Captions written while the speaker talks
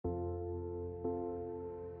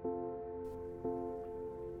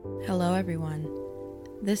Hello everyone,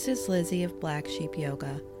 this is Lizzie of Black Sheep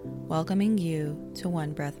Yoga, welcoming you to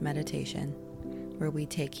One Breath Meditation, where we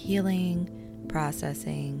take healing,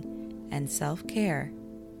 processing, and self-care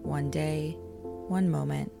one day, one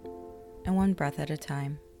moment, and one breath at a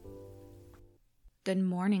time. Good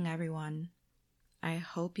morning everyone. I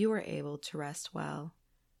hope you were able to rest well.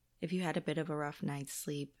 If you had a bit of a rough night's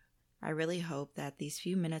sleep, I really hope that these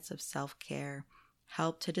few minutes of self-care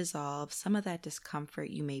help to dissolve some of that discomfort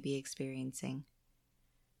you may be experiencing.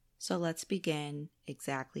 So let's begin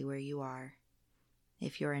exactly where you are.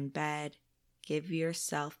 If you're in bed, give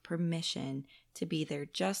yourself permission to be there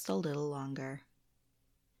just a little longer.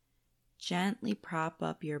 Gently prop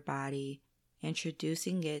up your body,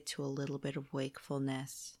 introducing it to a little bit of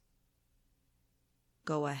wakefulness.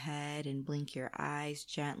 Go ahead and blink your eyes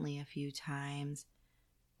gently a few times.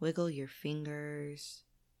 Wiggle your fingers,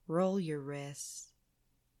 roll your wrists.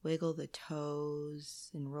 Wiggle the toes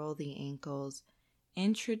and roll the ankles.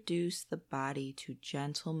 Introduce the body to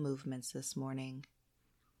gentle movements this morning.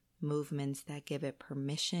 Movements that give it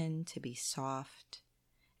permission to be soft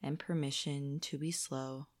and permission to be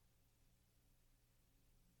slow.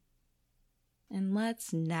 And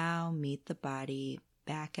let's now meet the body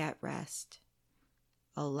back at rest,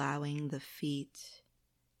 allowing the feet,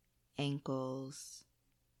 ankles,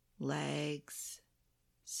 legs,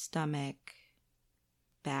 stomach,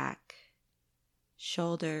 back,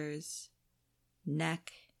 shoulders,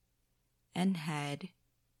 neck, and head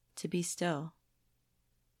to be still.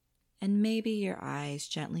 And maybe your eyes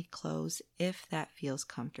gently close if that feels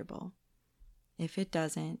comfortable. If it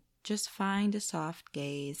doesn't, just find a soft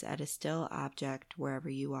gaze at a still object wherever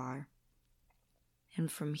you are.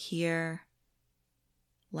 And from here,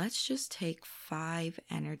 let's just take 5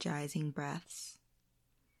 energizing breaths.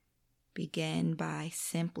 Begin by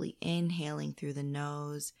simply inhaling through the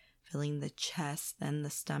nose, filling the chest, then the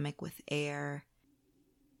stomach with air.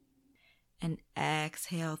 And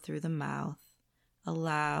exhale through the mouth.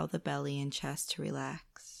 Allow the belly and chest to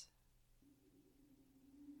relax.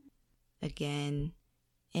 Again,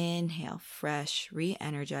 inhale fresh,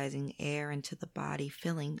 re-energizing air into the body,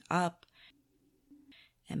 filling up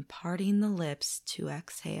and parting the lips to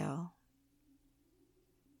exhale.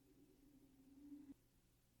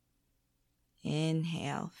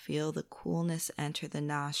 Inhale, feel the coolness enter the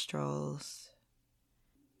nostrils.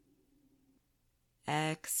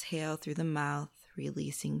 Exhale through the mouth,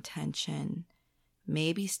 releasing tension,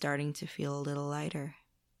 maybe starting to feel a little lighter.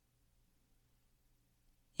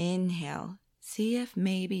 Inhale, see if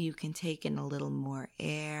maybe you can take in a little more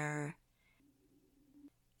air.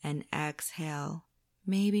 And exhale,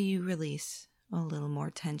 maybe you release a little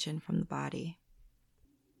more tension from the body.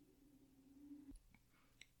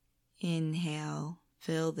 Inhale,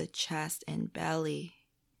 fill the chest and belly.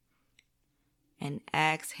 And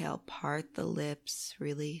exhale, part the lips,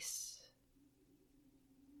 release.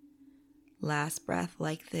 Last breath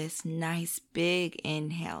like this, nice big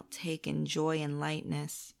inhale, take in joy and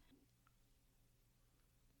lightness.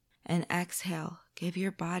 And exhale, give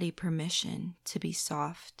your body permission to be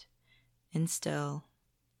soft and still.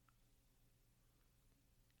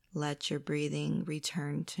 Let your breathing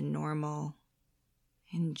return to normal.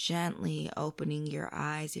 And gently opening your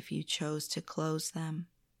eyes if you chose to close them.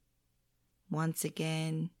 Once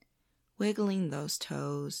again, wiggling those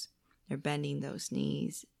toes or bending those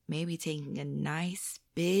knees, maybe taking a nice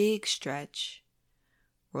big stretch,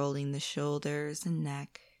 rolling the shoulders and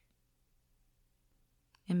neck.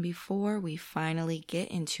 And before we finally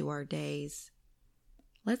get into our days,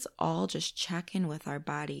 let's all just check in with our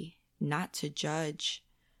body, not to judge,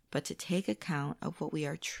 but to take account of what we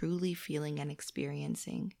are truly feeling and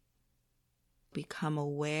experiencing. Become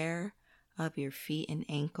aware of your feet and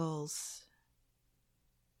ankles,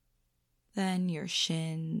 then your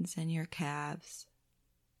shins and your calves,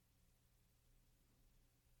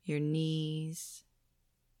 your knees,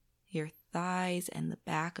 your thighs and the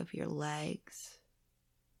back of your legs,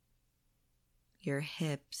 your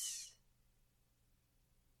hips,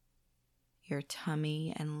 your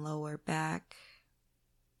tummy and lower back,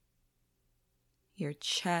 your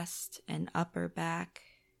chest and upper back,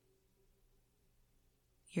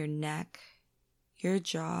 your neck, your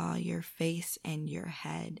jaw, your face, and your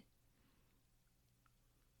head.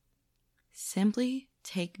 Simply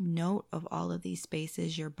take note of all of these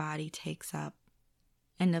spaces your body takes up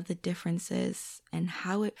and of the differences and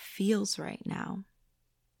how it feels right now.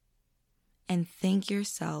 And thank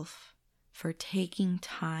yourself for taking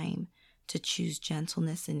time to choose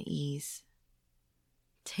gentleness and ease.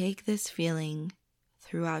 Take this feeling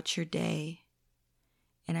throughout your day,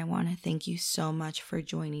 and I want to thank you so much for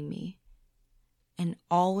joining me. And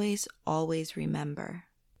always, always remember,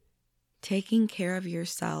 Taking care of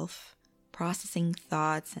yourself, processing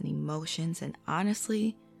thoughts and emotions, and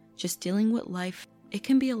honestly, just dealing with life, it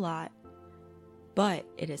can be a lot. But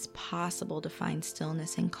it is possible to find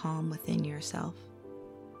stillness and calm within yourself.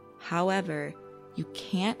 However, you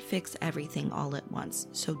can't fix everything all at once,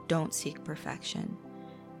 so don't seek perfection.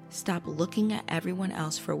 Stop looking at everyone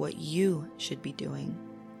else for what you should be doing.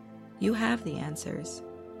 You have the answers.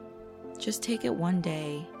 Just take it one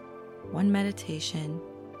day, one meditation,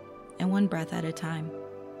 and one breath at a time.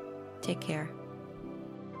 Take care.